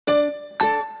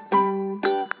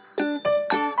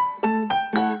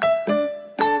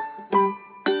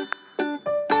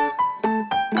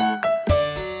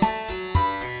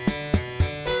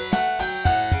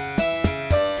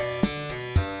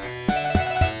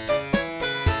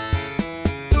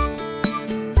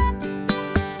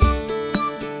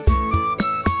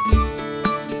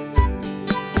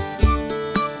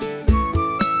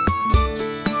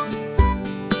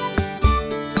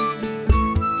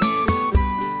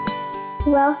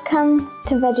Welcome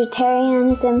to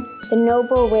Vegetarianism, the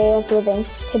Noble Way of Living,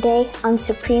 today on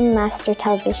Supreme Master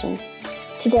Television.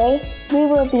 Today, we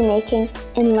will be making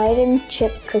Enlightened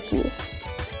chip cookies.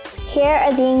 Here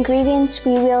are the ingredients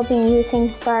we will be using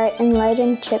for our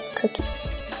Enlightened chip cookies.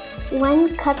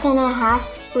 1.5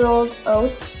 cups rolled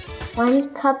oats, 1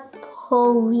 cup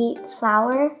whole wheat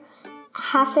flour,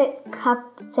 half a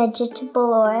cup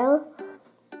vegetable oil,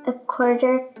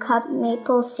 1/4 cup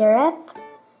maple syrup,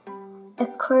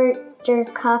 1/4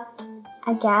 cup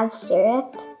agave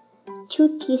syrup,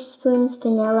 2 teaspoons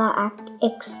vanilla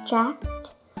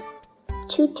extract,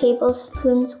 2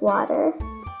 tablespoons water,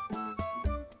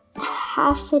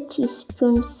 half a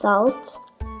teaspoon salt,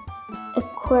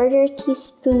 1/4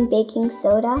 teaspoon baking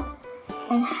soda,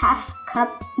 and half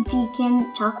cup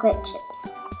vegan chocolate chips.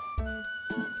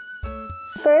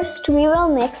 First, we will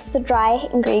mix the dry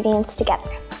ingredients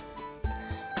together.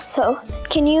 So,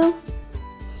 can you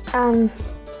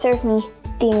serve me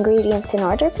the ingredients in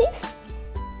order, please?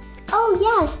 Oh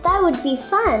yes, that would be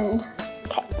fun.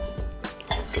 Okay.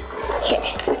 Here.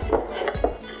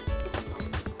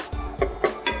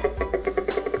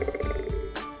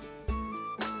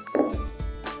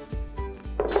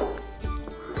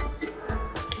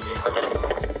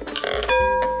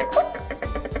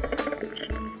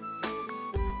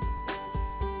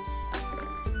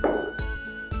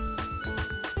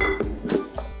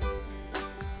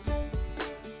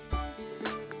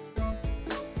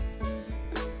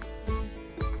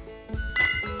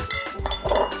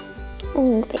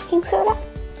 And the baking soda.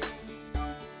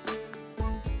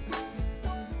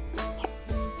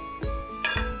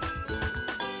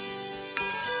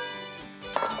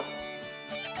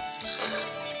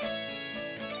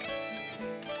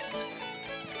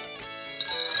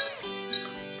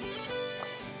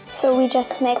 So we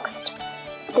just mixed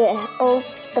the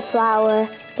oats, the flour,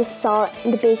 the salt,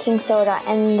 the baking soda,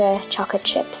 and the chocolate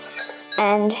chips.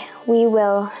 And we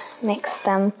will mix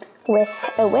them with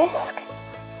a whisk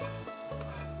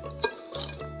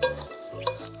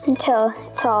until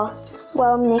it's all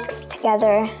well mixed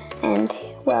together and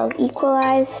well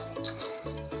equalized.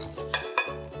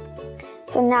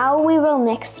 So now we will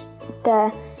mix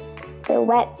the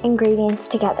wet ingredients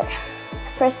together.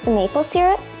 First, the maple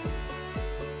syrup,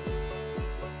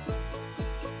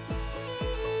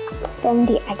 then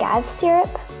the agave syrup,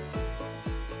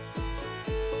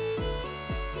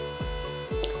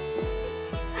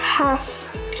 half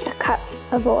a cup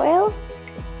of oil,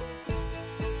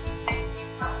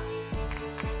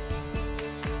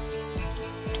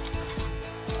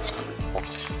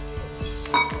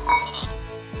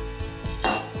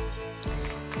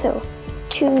 so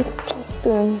 2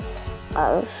 teaspoons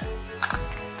of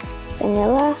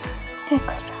vanilla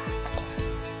extract,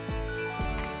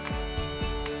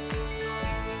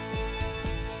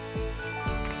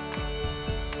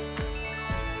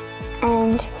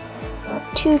 and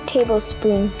 2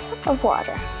 tablespoons of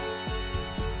water.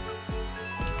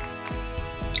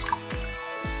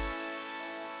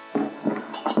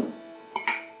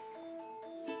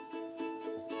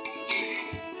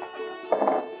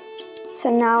 So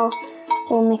now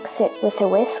we'll mix it with a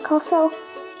whisk also.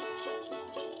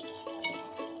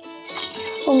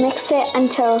 We'll mix it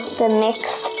until the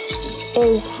mix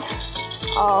is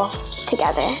all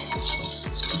together.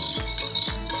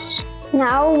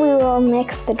 Now we will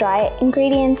mix the dry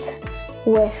ingredients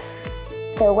with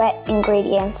the wet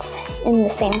ingredients in the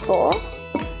same bowl.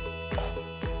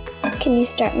 Can you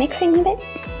start mixing a bit?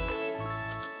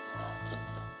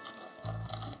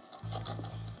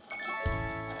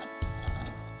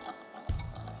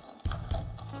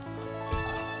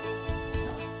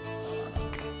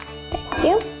 Thank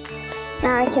you.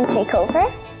 Now I can take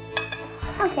over.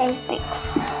 Okay.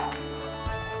 Thanks.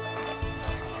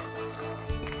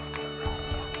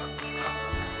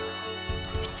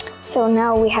 So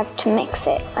now we have to mix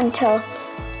it until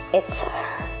it's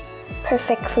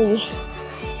perfectly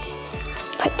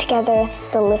put together.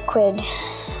 The liquid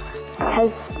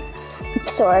has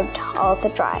absorbed all the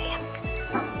dry.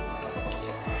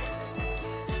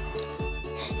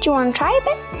 Do you want to try a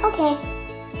bit? Okay.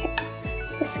 Here.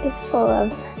 This is full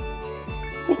of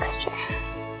mixture.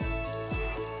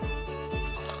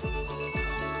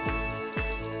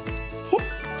 Here.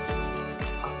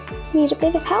 Need a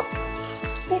bit of help?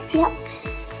 Yep.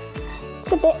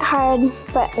 It's a bit hard,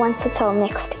 but once it's all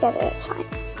mixed together, it's fine.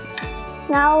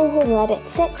 Now we'll let it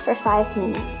sit for 5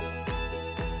 minutes.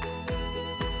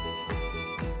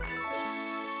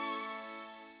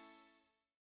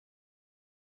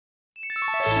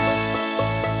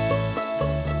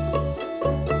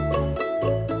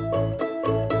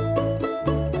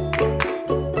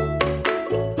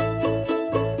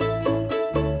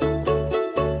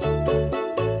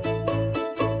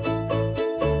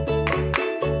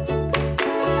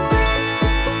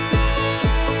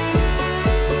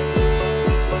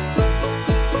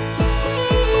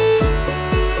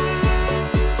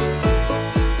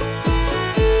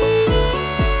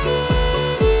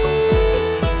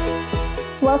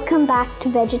 Welcome back to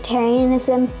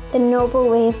Vegetarianism, the Noble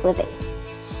Way of Living.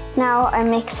 Now our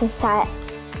mix is sat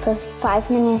for 5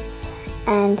 minutes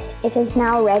and it is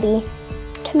now ready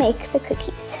to make the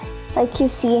cookies. Like you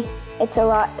see, it's a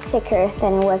lot thicker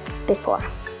than it was before.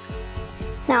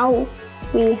 Now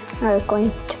we are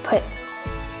going to put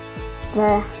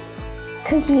the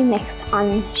cookie mix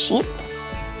on the sheet.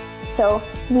 So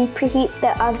we preheat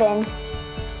the oven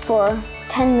for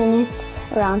 10 minutes,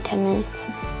 around 10 minutes,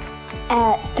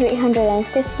 at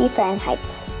 350 Fahrenheit.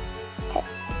 Okay,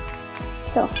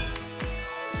 so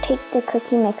take the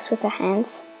cookie mix with the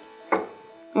hands.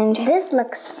 And this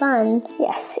looks fun.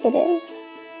 Yes, it is.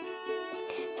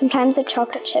 Sometimes the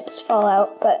chocolate chips fall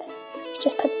out, but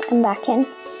just put them back in.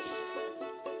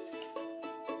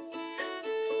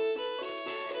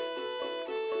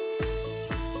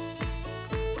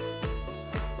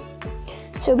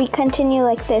 So we continue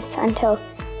like this until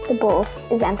the bowl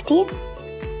is empty.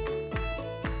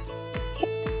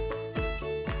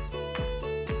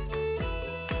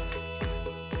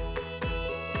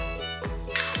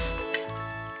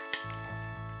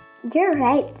 You're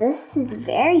right, this is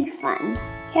very fun.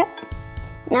 Yep.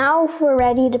 Now we're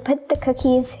ready to put the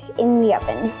cookies in the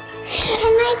oven.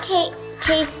 Can I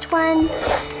taste one?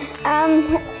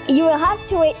 You will have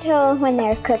to wait till when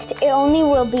they're cooked. It only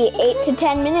will be 8 to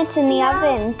 10 minutes in the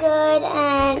oven. It smells good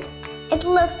and it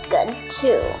looks good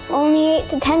too. Only 8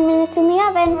 to 10 minutes in the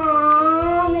oven.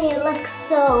 Mom, it looks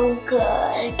so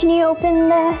good. Can you open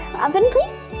the oven,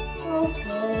 please?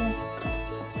 Okay.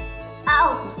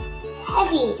 Oh, it's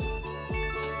heavy.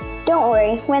 Don't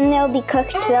worry, when they'll be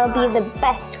cooked, they'll be the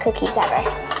best cookies ever.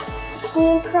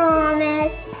 You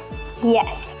promise?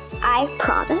 Yes, I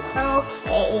promise.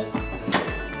 Okay.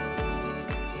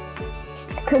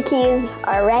 The cookies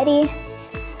are ready.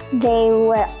 They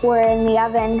were in the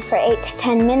oven for 8 to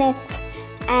 10 minutes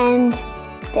and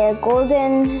they're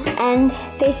golden and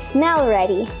they smell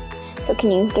ready. So can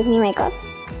you give me my gloves?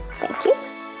 Thank you.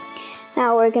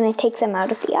 Now we're gonna take them out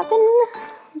of the oven.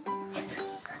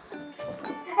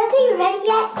 Are they ready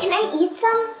yet? Can I eat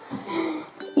some?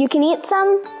 You can eat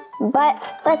some,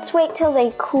 but let's wait till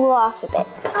they cool off a bit.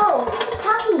 Oh,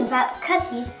 talking about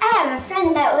cookies, I have a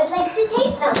friend that would like to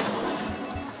taste them.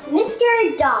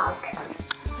 Mr. Dog.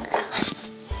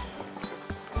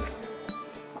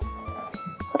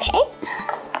 Okay,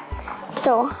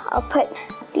 so I'll put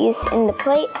these in the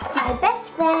plate. My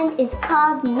best friend is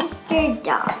called Mr.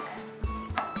 Dog.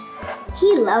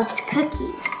 He loves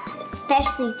cookies,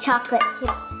 especially chocolate chip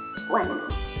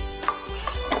ones.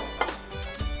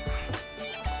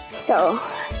 So,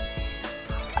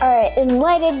 our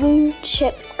Enlightened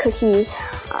chip cookies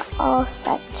are all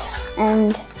set.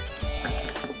 And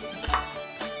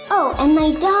oh, and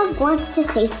my dog wants to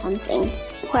say something.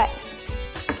 what?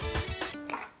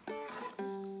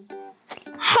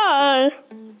 Hi.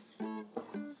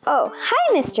 Oh,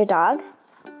 hi, Mr. Dog.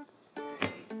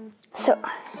 So,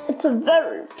 It's a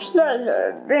very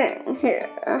pleasure being here.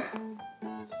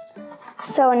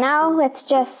 So now let's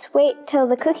just wait till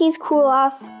the cookies cool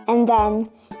off and then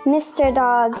Mr.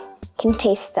 Dog can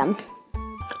taste them.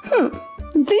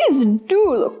 These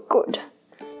do look good.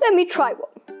 Let me try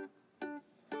one.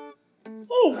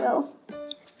 Here you go.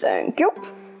 Thank you.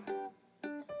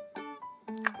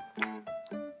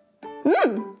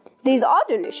 These are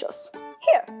delicious.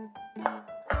 Here.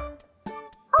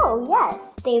 Oh yes,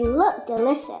 they look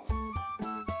delicious.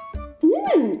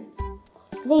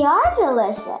 They are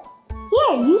delicious.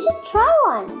 Here, you should try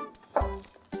one.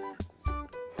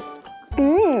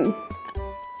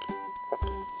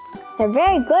 They're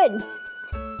very good.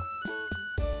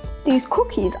 These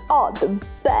cookies are the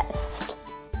best.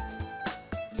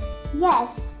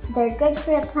 Yes, they're good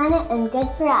for the planet and good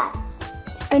for us.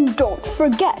 And don't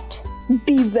forget,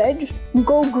 be veg,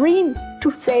 go green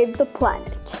to save the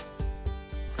planet.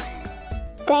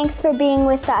 Thanks for being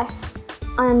with us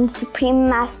on Supreme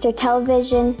Master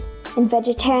Television and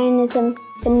Vegetarianism,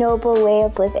 the Noble Way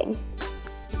of Living.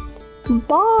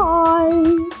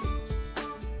 Bye.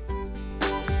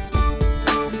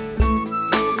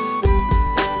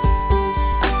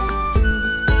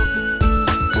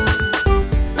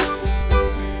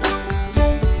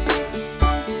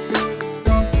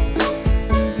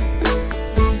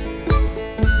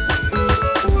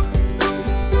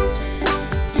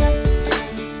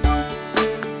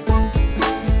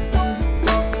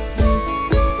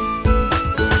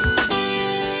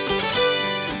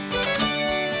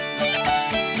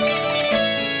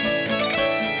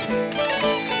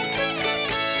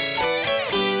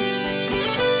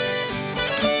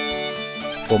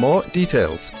 For more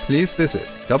details, please visit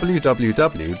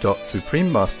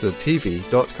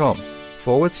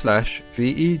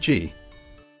www.suprememastertv.com/VEG.